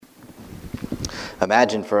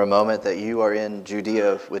Imagine for a moment that you are in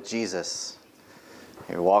Judea with Jesus.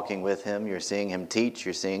 You're walking with him, you're seeing him teach,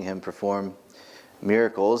 you're seeing him perform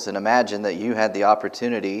miracles, and imagine that you had the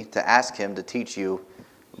opportunity to ask him to teach you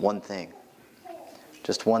one thing.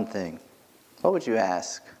 Just one thing. What would you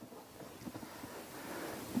ask?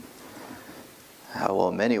 Well,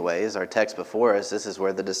 in many ways, our text before us, this is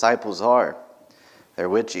where the disciples are. They're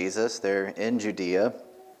with Jesus, they're in Judea.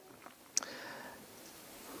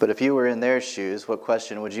 But if you were in their shoes, what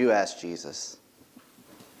question would you ask Jesus?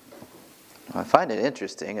 I find it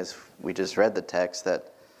interesting, as we just read the text,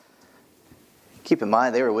 that keep in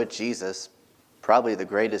mind they were with Jesus, probably the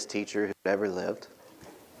greatest teacher who ever lived.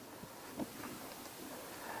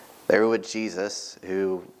 They were with Jesus,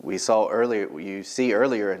 who we saw earlier. You see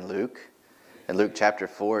earlier in Luke chapter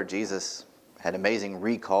 4, Jesus had amazing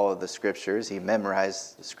recall of the Scriptures. He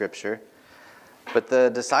memorized the Scripture. But the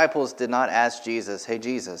disciples did not ask Jesus, "Hey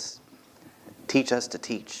Jesus, teach us to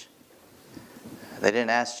teach." They didn't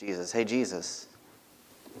ask Jesus, "Hey Jesus,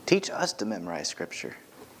 teach us to memorize Scripture."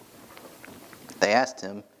 They asked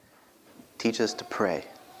him, "Teach us to pray."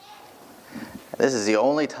 This is the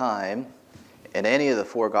only time in any of the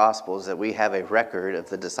four Gospels that we have a record of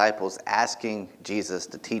the disciples asking Jesus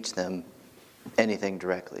to teach them anything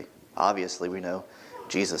directly. Obviously, we know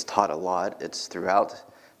Jesus taught a lot. It's throughout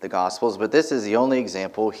the Gospels, but this is the only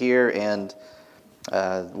example here and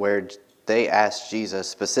where they asked Jesus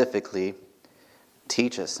specifically,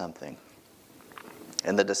 "Teach us something."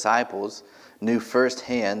 And the disciples knew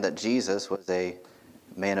firsthand that Jesus was a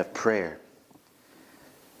man of prayer.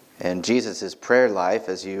 And Jesus' prayer life,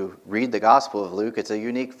 as you read the Gospel of Luke, it's a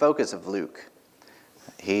unique focus of Luke.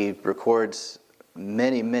 He records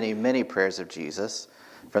many, many, many prayers of Jesus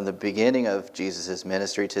from the beginning of Jesus'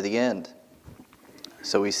 ministry to the end.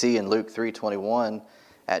 So we see in Luke 3:21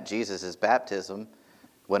 at Jesus' baptism,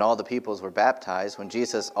 when all the peoples were baptized, when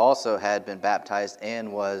Jesus also had been baptized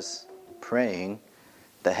and was praying,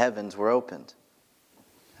 the heavens were opened.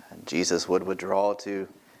 And Jesus would withdraw to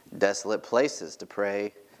desolate places to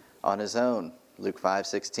pray on his own. Luke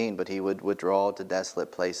 5:16, but he would withdraw to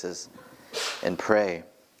desolate places and pray.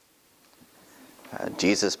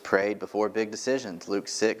 Jesus prayed before big decisions. Luke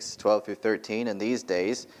 6:12-13, and these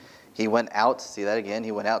days he went out, see that again,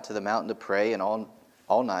 he went out to the mountain to pray, and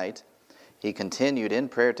all night he continued in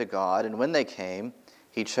prayer to God. And when they came,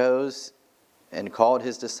 he chose and called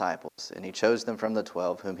his disciples, and he chose them from the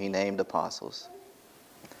 12, whom he named apostles.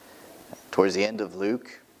 Towards the end of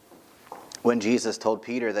Luke, when Jesus told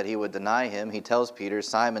Peter that he would deny him, he tells Peter,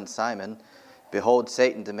 "Simon, Simon, behold,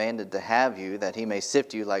 Satan demanded to have you, that he may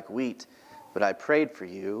sift you like wheat, but I prayed for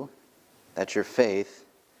you, that your faith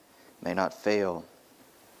may not fail."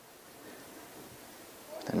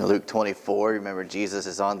 In Luke 24, remember Jesus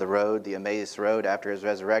is on the road, the Emmaus road, after his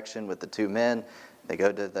resurrection with the two men. They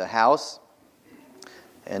go to the house,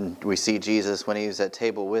 and we see Jesus, when he was at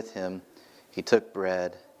table with him, he took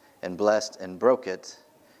bread and blessed and broke it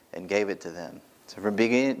and gave it to them. So from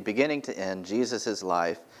beginning to end, Jesus'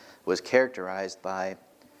 life was characterized by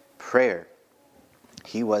prayer.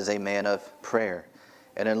 He was a man of prayer.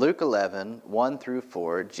 And in Luke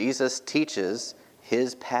 11:1-4, Jesus teaches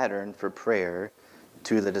his pattern for prayer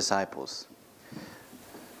to the disciples.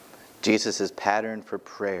 Jesus' pattern for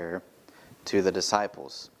prayer to the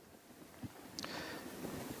disciples.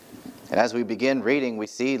 And as we begin reading, we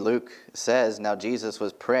see Luke says, now Jesus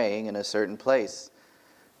was praying in a certain place.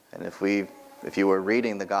 And if you were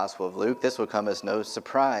reading the Gospel of Luke, this would come as no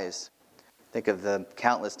surprise. Think of the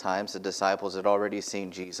countless times the disciples had already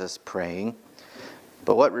seen Jesus praying.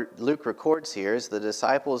 But what Luke records here is the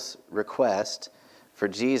disciples' request for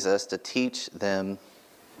Jesus to teach them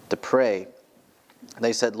to pray.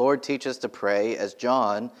 They said, "Lord, teach us to pray as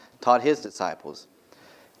John taught his disciples."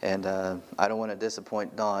 And I don't want to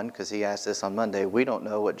disappoint Don because he asked this on Monday. We don't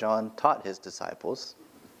know what John taught his disciples.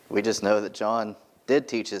 We just know that John did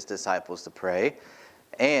teach his disciples to pray.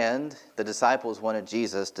 And the disciples wanted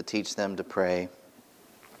Jesus to teach them to pray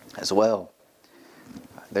as well.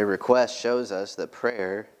 Their request shows us that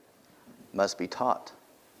prayer must be taught.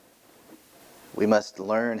 We must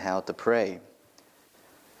learn how to pray.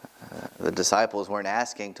 The disciples weren't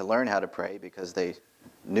asking to learn how to pray because they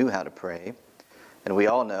knew how to pray. And we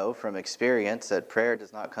all know from experience that prayer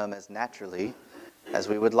does not come as naturally as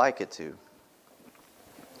we would like it to.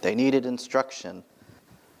 They needed instruction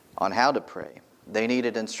on how to pray. They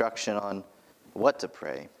needed instruction on what to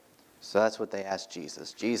pray. So that's what they asked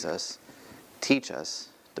Jesus. Jesus, teach us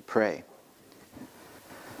to pray.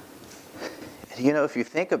 You know, if you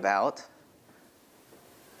think about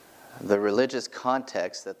the religious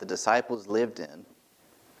context that the disciples lived in,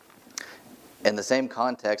 In the same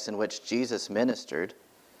context in which Jesus ministered,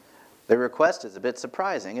 their request is a bit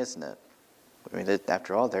surprising, isn't it? I mean,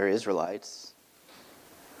 after all, they're Israelites.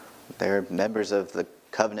 They're members of the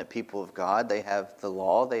covenant people of God. They have the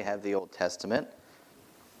law. They have the Old Testament.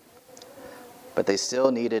 But they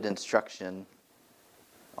still needed instruction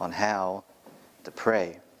on how to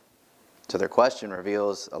pray. So their question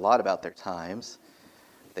reveals a lot about their times.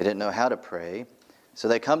 They didn't know how to pray. So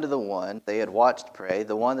they come to the one they had watched pray,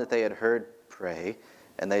 the one that they had heard pray,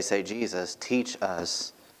 and they say, Jesus, teach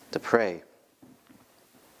us to pray.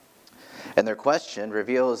 And their question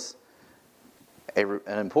reveals an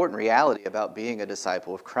important reality about being a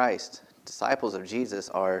disciple of Christ. Disciples of Jesus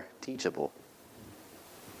are teachable.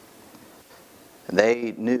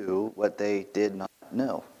 They knew what they did not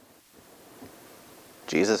know.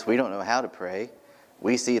 Jesus, we don't know how to pray.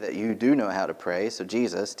 We see that you do know how to pray, so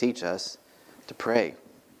Jesus, teach us to pray.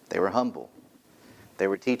 They were humble. They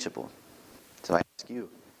were teachable. So I ask you,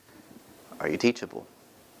 are you teachable?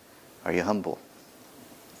 Are you humble?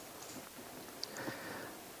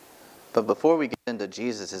 But before we get into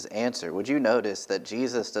Jesus' answer, would you notice that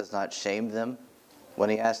Jesus does not shame them when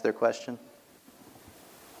he asks their question?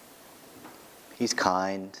 He's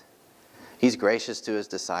kind. He's gracious to his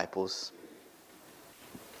disciples.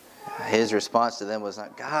 His response to them was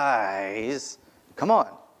not, guys, come on.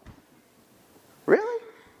 Really?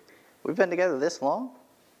 We've been together this long?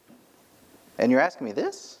 And you're asking me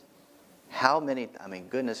this?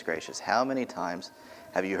 Goodness gracious, how many times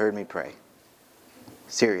have you heard me pray?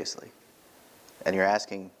 Seriously. And you're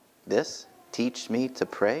asking this? Teach me to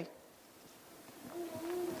pray?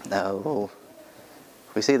 No.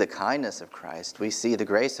 We see the kindness of Christ. We see the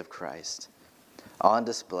grace of Christ on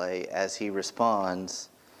display as he responds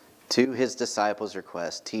to his disciples'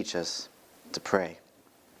 request, teach us to pray.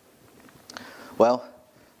 Well,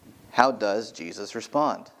 how does Jesus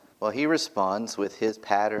respond? Well, he responds with his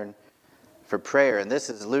pattern for prayer. And this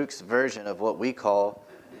is Luke's version of what we call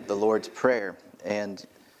the Lord's Prayer. And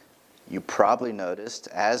you probably noticed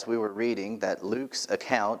as we were reading that Luke's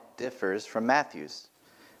account differs from Matthew's.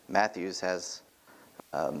 Matthew's has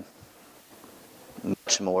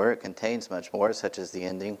much more. It contains much more, such as the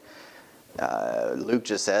ending. Luke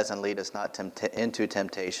just says, and lead us not into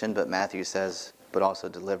temptation, but Matthew says, but also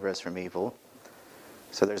deliver us from evil.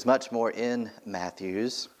 So there's much more in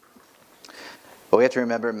Matthew's. But we have to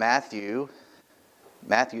remember Matthew's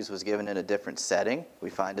was given in a different setting. We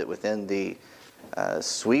find it within the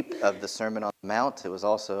sweep of the Sermon on the Mount. It was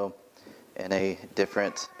also in a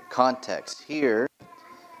different context. Here,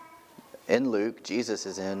 in Luke, Jesus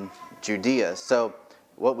is in Judea. So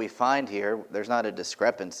what we find here, there's not a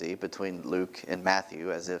discrepancy between Luke and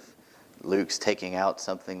Matthew, as if Luke's taking out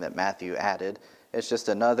something that Matthew added. It's just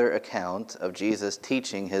another account of Jesus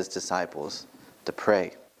teaching his disciples to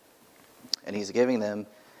pray. And he's giving them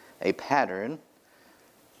a pattern,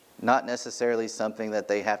 not necessarily something that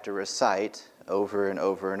they have to recite over and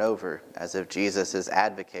over and over, as if Jesus is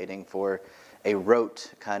advocating for a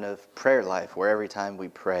rote kind of prayer life, where every time we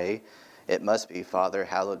pray, it must be, Father,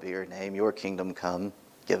 hallowed be your name, your kingdom come.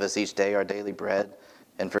 Give us each day our daily bread,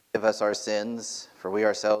 and forgive us our sins, for we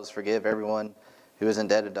ourselves forgive everyone who is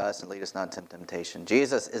indebted to us, and lead us not into temptation.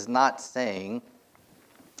 Jesus is not saying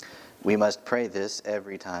we must pray this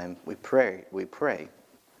every time we pray.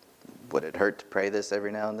 Would it hurt to pray this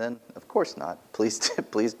every now and then? Of course not. Please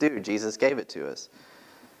do. Jesus gave it to us.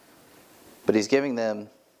 But he's giving them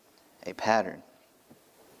a pattern.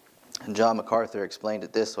 And John MacArthur explained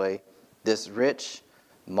it this way. This rich,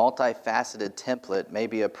 multifaceted template may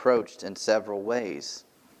be approached in several ways.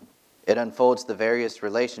 It unfolds the various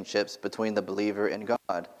relationships between the believer and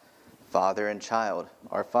God, father and child,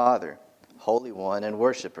 our Father, Holy One and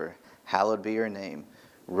worshiper, hallowed be your name,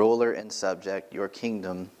 ruler and subject, your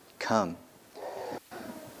kingdom come.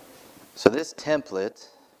 So this template,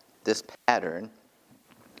 this pattern,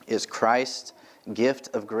 is Christ's gift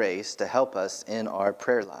of grace to help us in our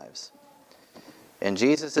prayer lives. And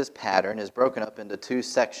Jesus' pattern is broken up into two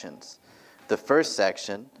sections. The first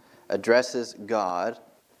section addresses God,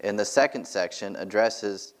 and the second section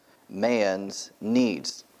addresses man's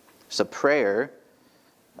needs. So prayer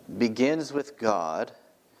begins with God.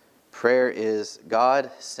 Prayer is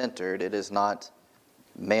God-centered. It is not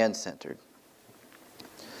man-centered.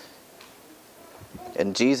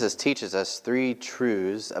 And Jesus teaches us three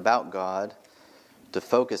truths about God to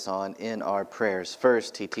focus on in our prayers.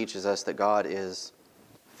 First, he teaches us that God is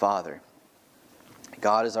Father.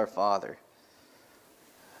 God is our Father.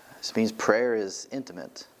 This means prayer is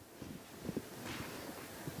intimate.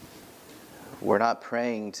 We're not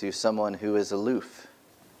praying to someone who is aloof.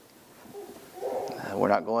 We're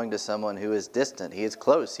not going to someone who is distant. He is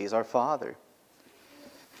close. He's our Father.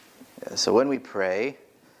 So when we pray,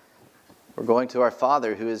 we're going to our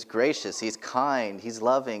Father who is gracious, He's kind, He's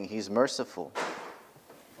loving, He's merciful.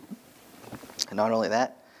 And not only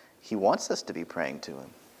that, He wants us to be praying to Him.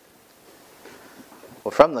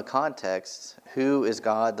 Well, from the context, who is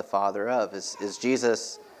God the Father of? Is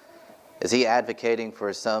Jesus, is He advocating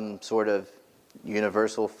for some sort of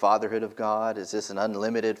universal fatherhood of God? Is this an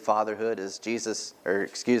unlimited fatherhood? Is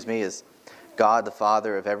God the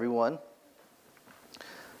Father of everyone?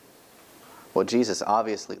 Well, Jesus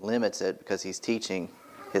obviously limits it because He's teaching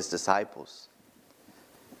His disciples.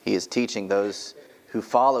 He is teaching those who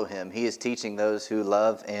follow Him. He is teaching those who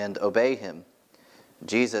love and obey Him.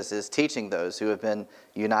 Jesus is teaching those who have been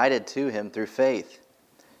united to Him through faith.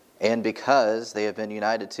 And because they have been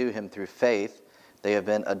united to Him through faith, they have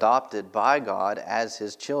been adopted by God as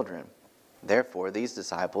His children. Therefore, these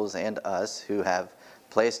disciples and us who have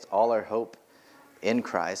placed all our hope in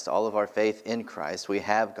Christ, all of our faith in Christ, we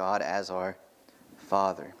have God as our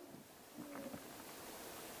Father.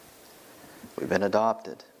 We've been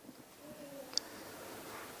adopted.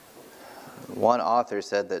 One author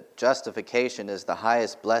said that justification is the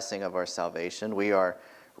highest blessing of our salvation. We are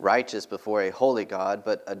righteous before a holy God,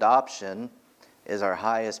 but adoption is our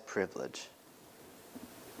highest privilege.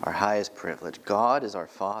 Our highest privilege. God is our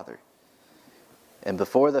Father. And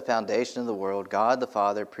before the foundation of the world, God the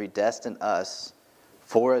Father predestined us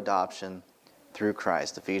for adoption through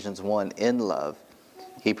Christ. Ephesians 1, in love,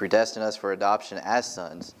 He predestined us for adoption as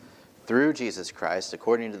sons through Jesus Christ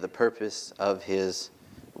according to the purpose of His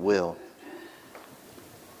will.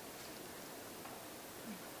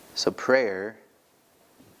 So prayer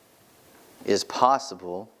is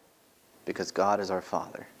possible because God is our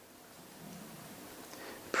Father.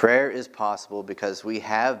 Prayer is possible because we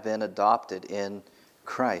have been adopted in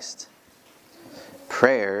Christ.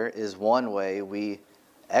 Prayer is one way we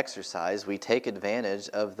take advantage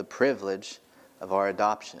of the privilege of our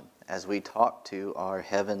adoption as we talk to our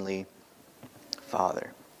Heavenly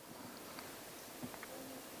Father.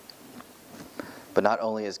 But not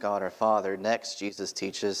only is God our Father, next Jesus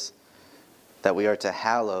teaches that we are to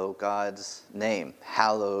hallow God's name.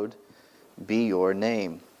 Hallowed be your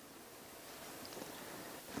name.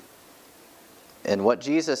 And what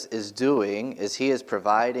Jesus is doing is He is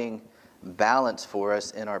providing balance for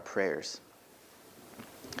us in our prayers.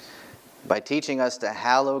 By teaching us to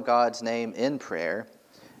hallow God's name in prayer,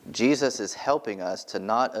 Jesus is helping us to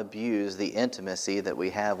not abuse the intimacy that we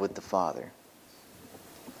have with the Father.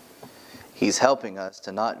 He's helping us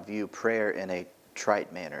to not view prayer in a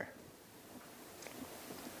trite manner.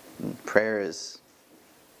 Prayer is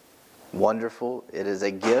wonderful. It is a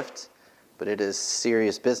gift, but it is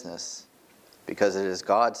serious business because it is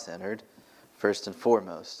God-centered first and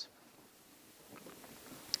foremost.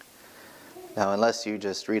 Now, unless you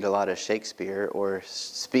just read a lot of Shakespeare or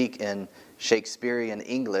speak in Shakespearean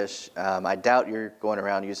English, I doubt you're going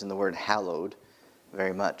around using the word hallowed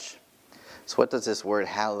very much. So what does this word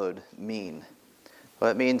hallowed mean?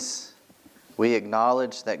 Well, it means we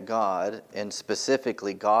acknowledge that God, and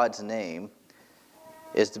specifically God's name,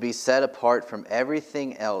 is to be set apart from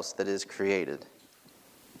everything else that is created.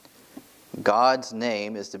 God's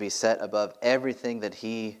name is to be set above everything that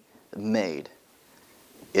He made.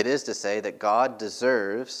 It is to say that God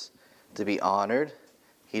deserves to be honored.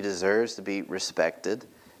 He deserves to be respected.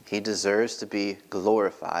 He deserves to be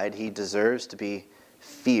glorified. He deserves to be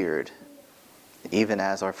feared, even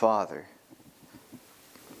as our Father.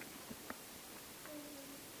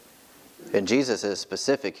 And Jesus is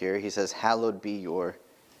specific here. He says, hallowed be your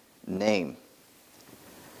name.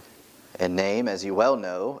 And name, as you well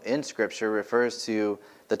know, in Scripture refers to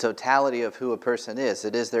the totality of who a person is.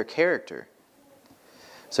 It is their character.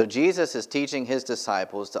 So Jesus is teaching His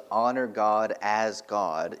disciples to honor God as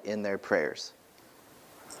God in their prayers.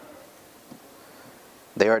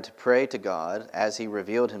 They are to pray to God as He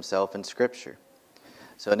revealed Himself in Scripture.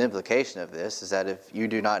 So an implication of this is that if you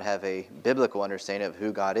do not have a biblical understanding of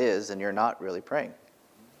who God is, then you're not really praying.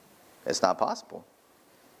 It's not possible.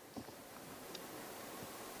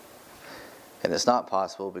 And it's not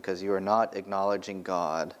possible because you are not acknowledging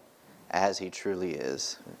God as He truly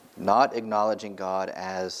is. Not acknowledging God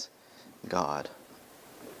as God.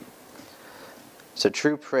 So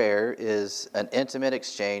true prayer is an intimate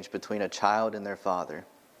exchange between a child and their father.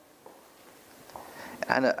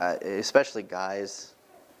 And especially guys,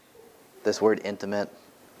 this word intimate,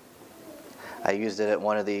 I used it at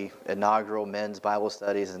one of the inaugural men's Bible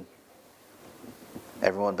studies, and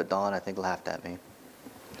everyone but Dawn, I think, laughed at me.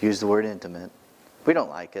 Used the word intimate. We don't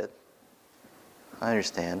like it. I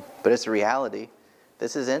understand. But it's a reality.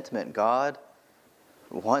 This is intimate. God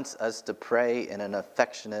wants us to pray in an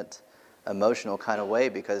affectionate, emotional kind of way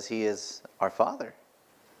because He is our Father.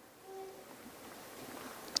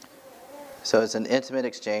 So it's an intimate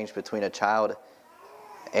exchange between a child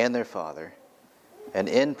and their father. And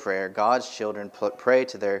in prayer, God's children pray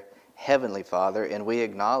to their Heavenly Father, and we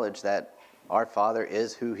acknowledge that our Father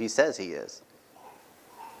is who He says He is.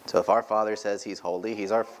 So if our Father says He's holy,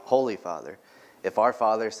 He's our holy Father. If our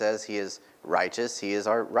Father says He is righteous, He is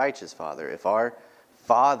our righteous Father. If our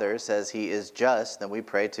Father says He is just, then we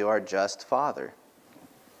pray to our just Father.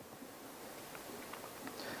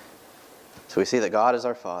 So we see that God is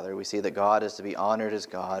our Father. We see that God is to be honored as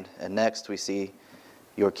God. And next we see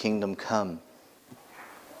your kingdom come.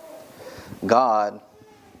 God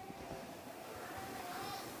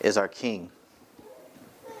is our King.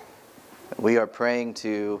 We are praying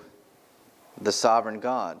to the sovereign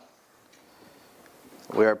God.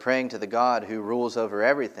 We are praying to the God who rules over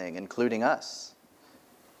everything, including us.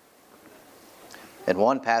 And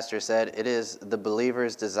one pastor said, it is the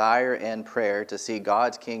believer's desire and prayer to see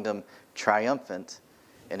God's kingdom triumphant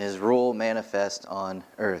and His rule manifest on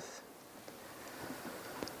earth.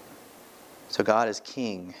 So God is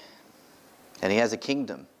King, and He has a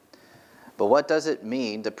kingdom. But what does it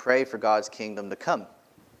mean to pray for God's kingdom to come?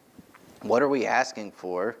 What are we asking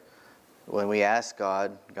for when we ask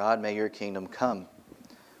God, God, may your kingdom come?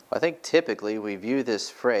 Well, I think typically we view this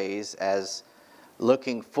phrase as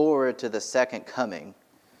looking forward to the second coming,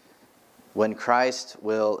 when Christ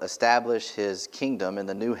will establish His kingdom in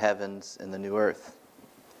the new heavens and the new earth.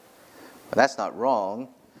 Well, that's not wrong,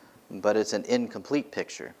 but it's an incomplete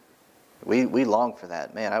picture. We long for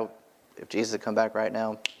that. Man, if Jesus had come back right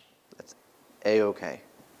now, that's A-okay.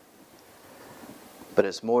 But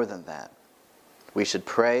it's more than that. We should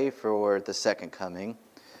pray for the second coming,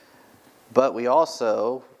 but we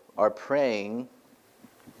also are praying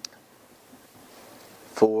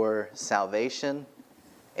for salvation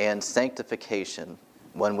and sanctification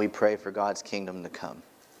when we pray for God's kingdom to come.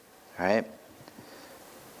 All right?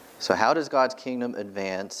 So how does God's kingdom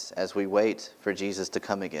advance as we wait for Jesus to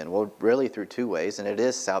come again? Well, really through two ways, and it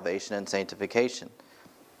is salvation and sanctification.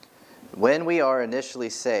 When we are initially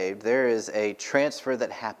saved, there is a transfer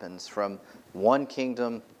that happens from one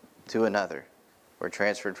kingdom to another. We're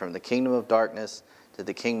transferred from the kingdom of darkness to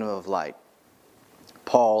the kingdom of light.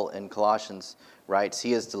 Paul in Colossians writes,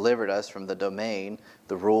 He has delivered us from the domain,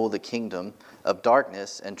 the rule, the kingdom of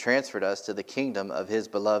darkness, and transferred us to the kingdom of His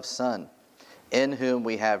beloved Son, in whom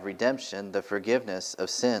we have redemption, the forgiveness of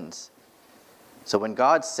sins. So when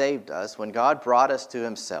God saved us, when God brought us to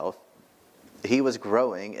Himself, He was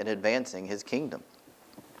growing and advancing His kingdom.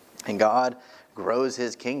 And God grows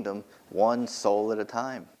His kingdom one soul at a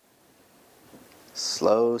time.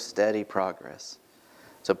 Slow, steady progress.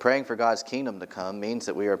 So praying for God's kingdom to come means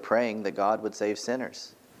that we are praying that God would save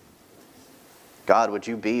sinners. God, would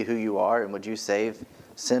you be who you are, and would you save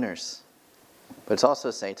sinners? But it's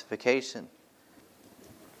also sanctification.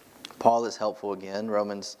 Paul is helpful again,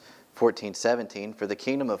 Romans 14:17, for the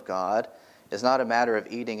kingdom of God is not a matter of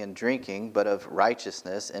eating and drinking, but of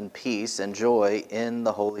righteousness and peace and joy in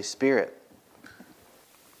the Holy Spirit.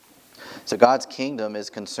 So God's kingdom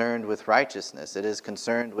is concerned with righteousness. It is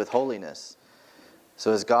concerned with holiness.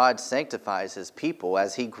 So as God sanctifies His people,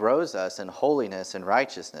 as He grows us in holiness and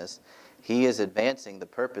righteousness, He is advancing the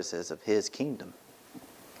purposes of His kingdom.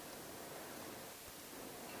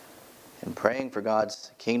 And praying for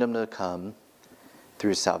God's kingdom to come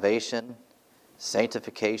through salvation,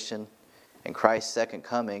 sanctification, and Christ's second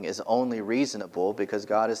coming is only reasonable because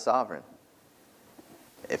God is sovereign.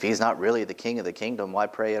 If He's not really the king of the kingdom, why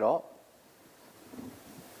pray at all?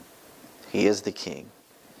 He is the king.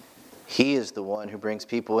 He is the one who brings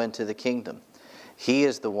people into the kingdom. He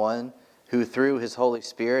is the one who through His Holy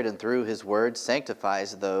Spirit and through His Word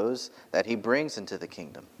sanctifies those that He brings into the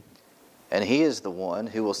kingdom. And He is the one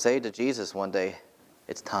who will say to Jesus one day,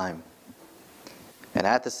 it's time. And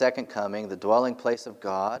at the second coming, the dwelling place of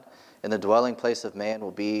God and the dwelling place of man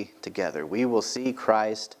will be together. We will see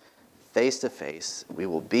Christ face to face. We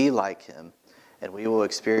will be like Him, and we will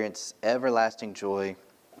experience everlasting joy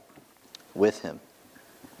with Him.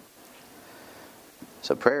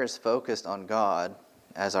 So prayer is focused on God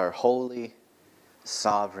as our holy,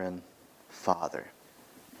 sovereign Father.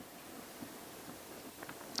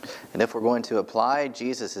 And if we're going to apply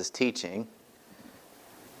Jesus' teaching,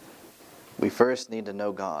 we first need to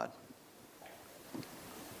know God.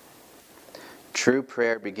 True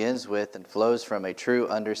prayer begins with and flows from a true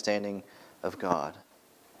understanding of God.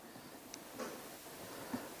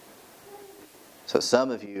 So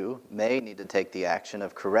some of you may need to take the action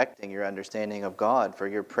of correcting your understanding of God for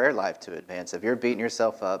your prayer life to advance. If you're beating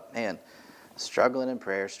yourself up, man, struggling in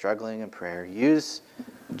prayer, use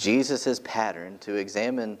Jesus' pattern to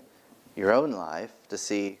examine your own life to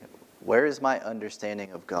see, where is my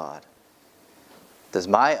understanding of God? Does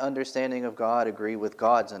my understanding of God agree with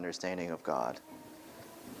God's understanding of God?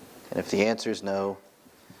 And if the answer is no,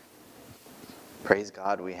 praise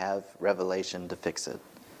God, we have revelation to fix it.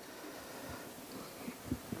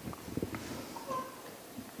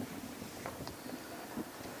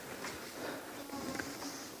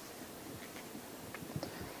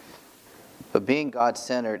 But being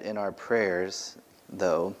God-centered in our prayers,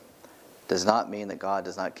 though, does not mean that God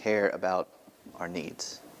does not care about our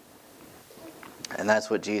needs. And that's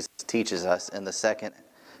what Jesus teaches us in the second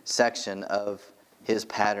section of his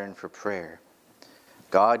pattern for prayer.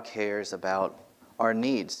 God cares about our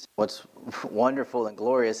needs. What's wonderful and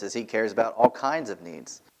glorious is he cares about all kinds of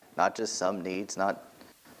needs, not just some needs, not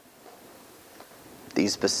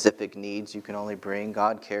these specific needs you can only bring.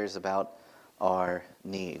 God cares about our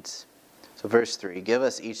needs. So verse 3, give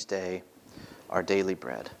us each day our daily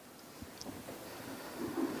bread.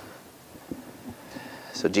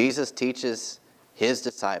 So Jesus teaches his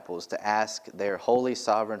disciples to ask their holy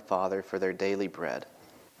sovereign Father for their daily bread.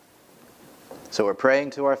 So we're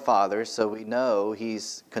praying to our Father, so we know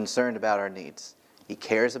he's concerned about our needs. He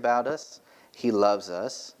cares about us. He loves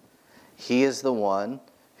us. He is the one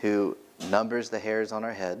who numbers the hairs on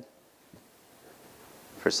our head.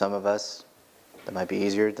 For some of us, that might be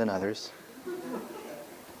easier than others.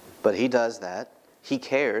 But he does that. He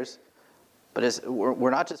cares. But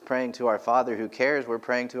we're not just praying to our Father who cares. We're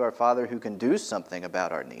praying to our Father who can do something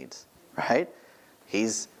about our needs. Right?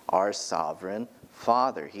 He's our sovereign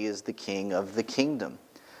Father. He is the King of the kingdom.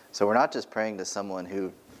 So we're not just praying to someone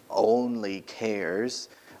who only cares.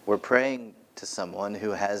 We're praying to someone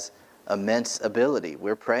who has immense ability.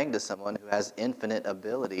 We're praying to someone who has infinite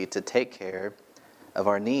ability to take care of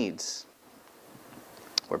our needs.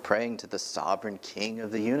 We're praying to the sovereign King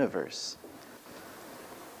of the universe.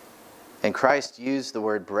 And Christ used the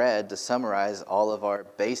word bread to summarize all of our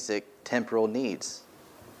basic temporal needs.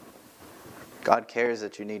 God cares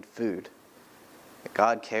that you need food.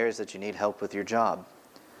 God cares that you need help with your job.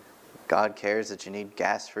 God cares that you need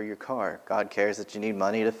gas for your car. God cares that you need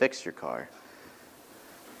money to fix your car.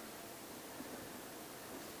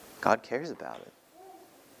 God cares about it.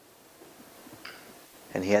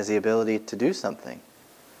 And he has the ability to do something.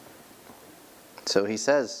 So he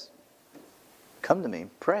says, come to me,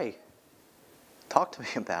 pray. Talk to me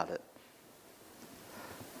about it.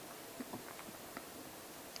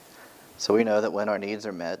 So we know that when our needs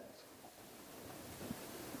are met,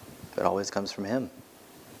 it always comes from him.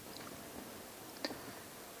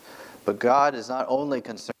 But God is not only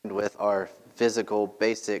concerned with our physical,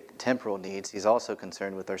 basic, temporal needs, he's also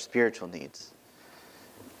concerned with our spiritual needs.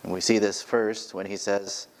 And we see this first when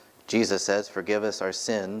Jesus says, forgive us our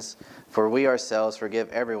sins, for we ourselves forgive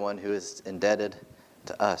everyone who is indebted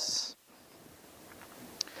to us.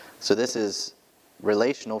 So this is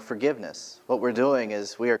relational forgiveness. What we're doing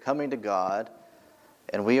is we are coming to God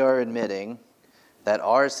and we are admitting that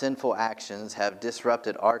our sinful actions have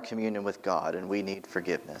disrupted our communion with God and we need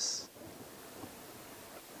forgiveness.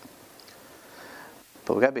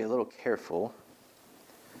 But we've got to be a little careful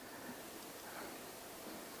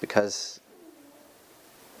because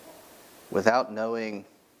without knowing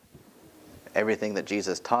everything that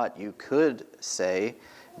Jesus taught, you could say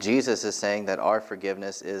Jesus is saying that our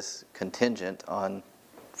forgiveness is contingent on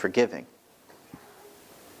forgiving.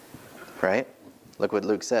 Right? Look what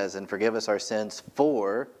Luke says, and forgive us our sins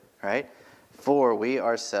for, right? For we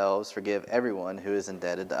ourselves forgive everyone who is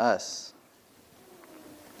indebted to us.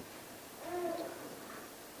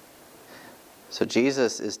 So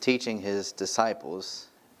Jesus is teaching his disciples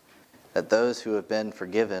that those who have been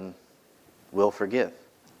forgiven will forgive.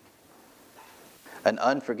 An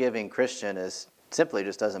unforgiving Christian simply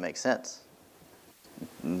just doesn't make sense.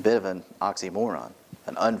 A bit of an oxymoron,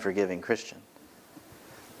 an unforgiving Christian.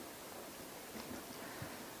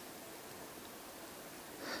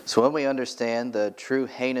 So when we understand the true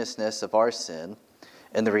heinousness of our sin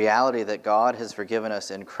and the reality that God has forgiven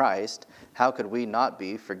us in Christ, how could we not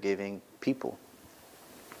be forgiving people?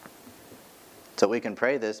 So we can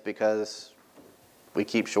pray this because we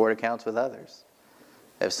keep short accounts with others.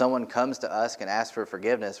 If someone comes to us and asks for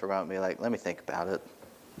forgiveness, we're going to be like, let me think about it.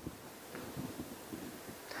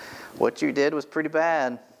 What you did was pretty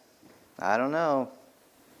bad. I don't know.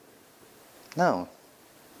 No.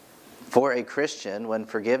 For a Christian, when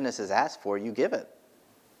forgiveness is asked for, you give it.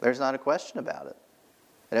 There's not a question about it.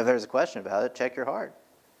 And if there's a question about it, check your heart.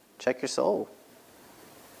 Check your soul.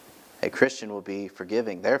 A Christian will be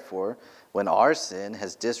forgiving. Therefore, when our sin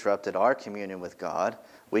has disrupted our communion with God,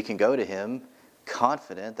 we can go to him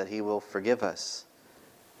confident that he will forgive us.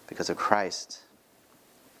 because of Christ.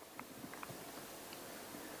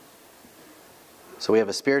 So we have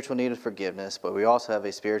a spiritual need of forgiveness, but we also have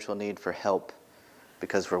a spiritual need for help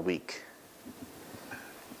because we're weak.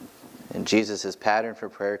 And Jesus' pattern for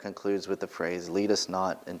prayer concludes with the phrase, "Lead us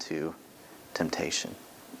not into temptation."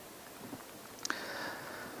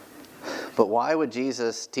 But why would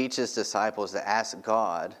Jesus teach his disciples to ask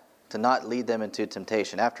God to not lead them into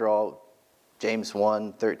temptation? After all, James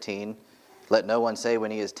 1:13, "Let no one say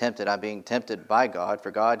when he is tempted, I'm being tempted by God,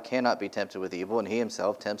 for God cannot be tempted with evil, and he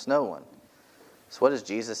himself tempts no one." So what is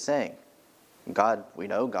Jesus saying? We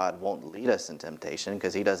know God won't lead us in temptation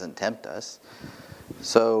because he doesn't tempt us.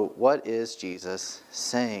 So what is Jesus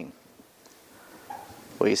saying?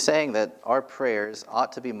 Well, he's saying that our prayers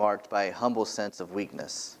ought to be marked by a humble sense of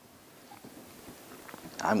weakness.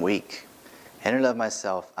 I'm weak. In and of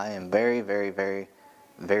myself, I am very, very, very,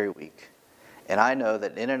 very weak. And I know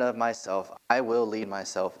that in and of myself, I will lead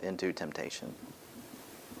myself into temptation.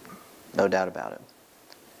 No doubt about it.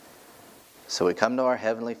 So we come to our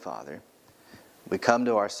Heavenly Father. We come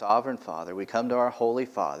to our Sovereign Father. We come to our Holy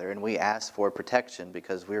Father, and we ask for protection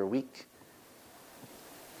because we're weak.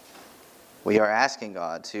 We are asking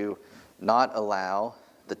God to not allow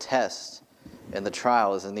the tests and the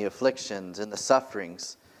trials and the afflictions and the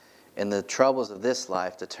sufferings and the troubles of this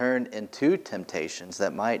life to turn into temptations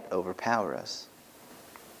that might overpower us.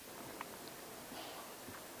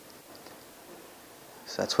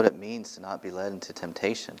 So that's what it means to not be led into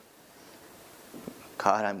temptation.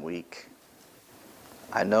 God, I'm weak.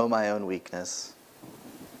 I know my own weakness.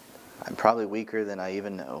 I'm probably weaker than I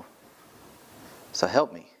even know. So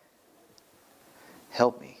help me.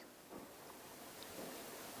 Help me.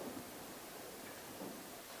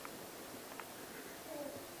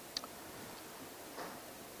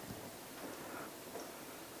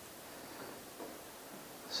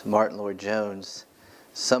 So Martin Lloyd-Jones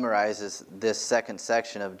summarizes this second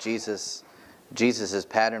section of Jesus'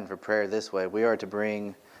 pattern for prayer this way: we are to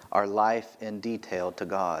bring our life in detail to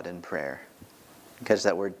God in prayer. Catch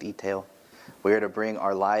that word, detail? We are to bring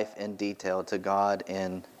our life in detail to God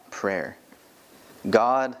in prayer.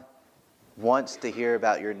 God wants to hear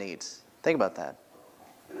about your needs. Think about that.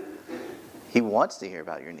 He wants to hear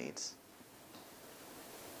about your needs.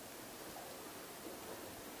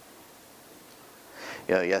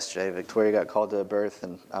 Yesterday Victoria got called to a birth,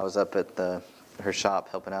 and I was up at her shop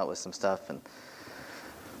helping out with some stuff, and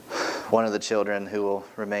one of the children, who will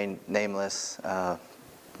remain nameless,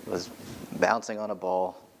 was bouncing on a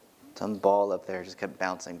ball. Some ball up there just kept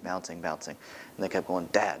bouncing. And they kept going,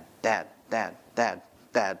 "Dad, Dad, Dad, Dad,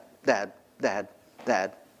 Dad, Dad, Dad,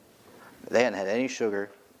 Dad." They hadn't had any sugar.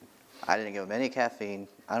 I didn't give them any caffeine.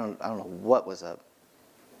 I don't know what was up.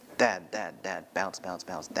 Dad, Dad, Dad, bounce, bounce,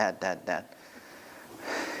 bounce. Dad, Dad, Dad.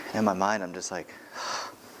 In my mind, I'm just like,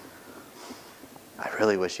 I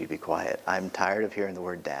really wish you'd be quiet. I'm tired of hearing the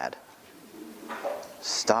word dad.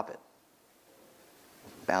 Stop it.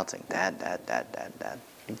 Bouncing. Dad, Dad, Dad, Dad, Dad.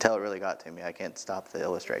 You can tell it really got to me. I can't stop the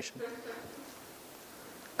illustration.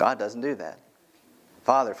 God doesn't do that.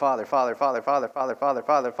 Father, Father, Father, Father, Father, Father, Father,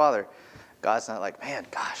 Father, Father. God's not like, man,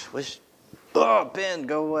 gosh, Ben,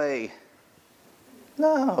 go away.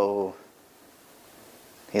 No.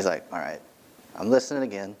 He's like, all right, I'm listening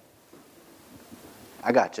again.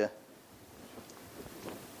 I got you.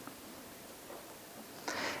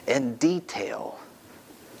 In detail,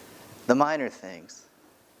 the minor things.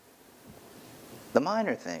 The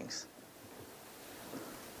minor things.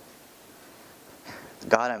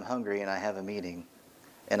 God, I'm hungry and I have a meeting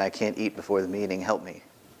and I can't eat before the meeting. Help me.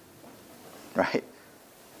 Right?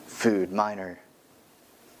 Food, minor.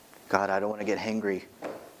 God, I don't want to get hangry.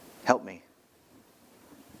 Help me.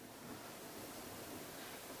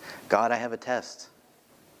 God, I have a test.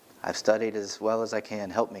 I've studied as well as I can.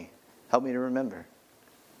 Help me. Help me to remember.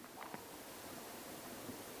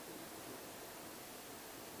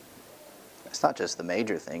 It's not just the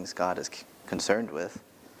major things God is concerned with.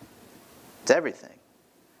 It's everything.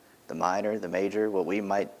 The minor, the major, what we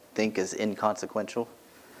might think is inconsequential.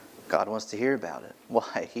 God wants to hear about it.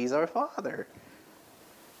 Why? He's our Father.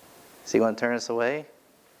 Does he want to turn us away?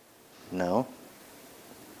 No.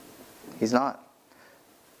 He's not.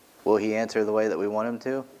 Will he answer the way that we want him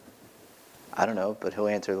to? I don't know, but he'll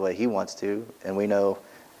answer the way he wants to, and we know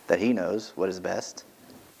that he knows what is best.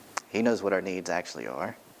 He knows what our needs actually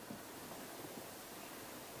are.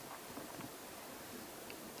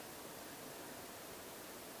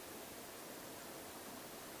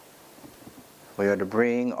 We are to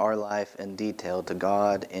bring our life in detail to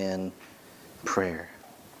God in prayer.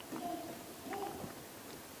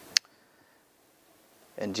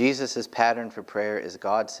 And Jesus' pattern for prayer is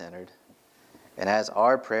God-centered. And as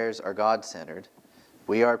our prayers are God-centered,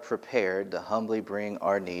 we are prepared to humbly bring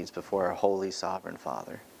our needs before our holy, sovereign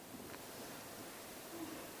Father.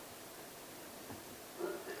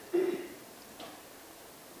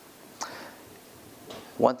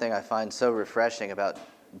 One thing I find so refreshing about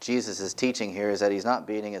Jesus' teaching here is that he's not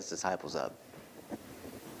beating his disciples up.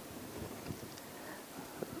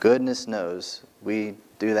 Goodness knows we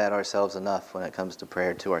do that ourselves enough when it comes to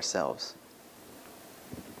prayer to ourselves.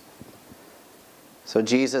 So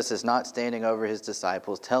Jesus is not standing over his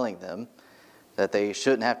disciples telling them that they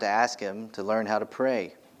shouldn't have to ask him to learn how to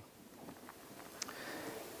pray.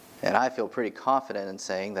 And I feel pretty confident in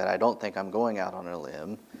saying that I don't think I'm going out on a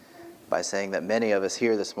limb by saying that many of us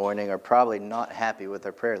here this morning are probably not happy with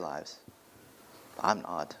our prayer lives. I'm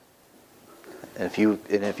not. And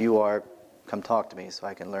if you are, come talk to me so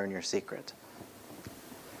I can learn your secret.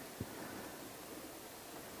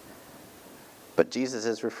 But Jesus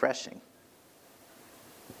is refreshing.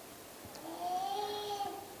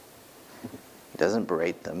 He doesn't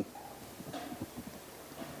berate them.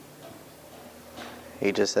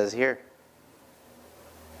 He just says, here's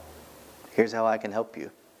how I can help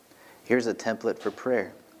you. Here's a template for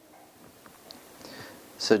prayer.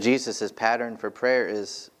 So Jesus' pattern for prayer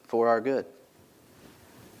is for our good.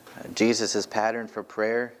 Jesus' pattern for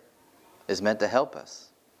prayer is meant to help us.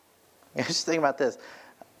 Just think about this.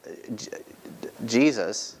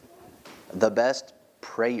 Jesus, the best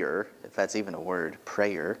prayer, if that's even a word,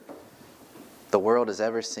 prayer, the world has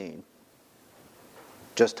ever seen,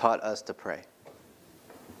 just taught us to pray.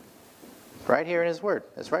 Right here in his word.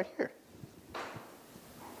 It's right here.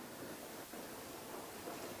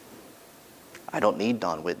 I don't need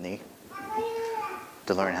Don Whitney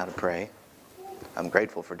to learn how to pray. I'm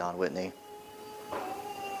grateful for Don Whitney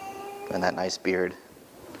and that nice beard.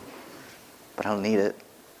 But I don't need it.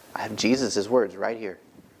 I have Jesus' words right here.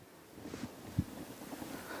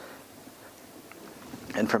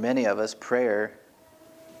 And for many of us, prayer,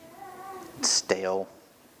 it's stale.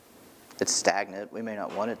 It's stagnant. We may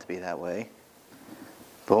not want it to be that way.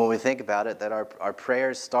 But when we think about it, that our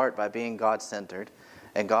prayers start by being God-centered,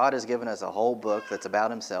 and God has given us a whole book that's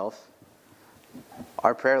about himself,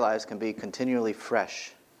 our prayer lives can be continually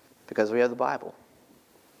fresh because we have the Bible.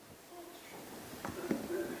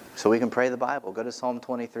 So we can pray the Bible. Go to Psalm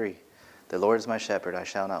 23. The Lord is my shepherd, I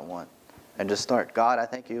shall not want. And just start. God, I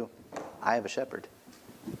thank you. I have a shepherd.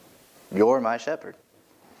 You're my shepherd.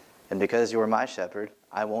 And because you're my shepherd,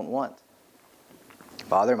 I won't want.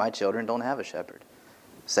 Father, my children don't have a shepherd.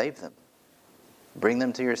 Save them. Bring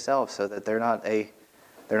them to yourself so that they're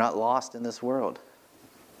not lost in this world.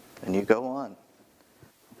 And you go on.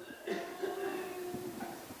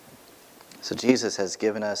 So Jesus has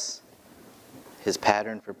given us his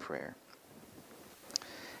pattern for prayer.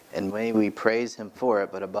 And may we praise him for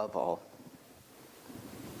it, but above all,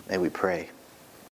 may we pray.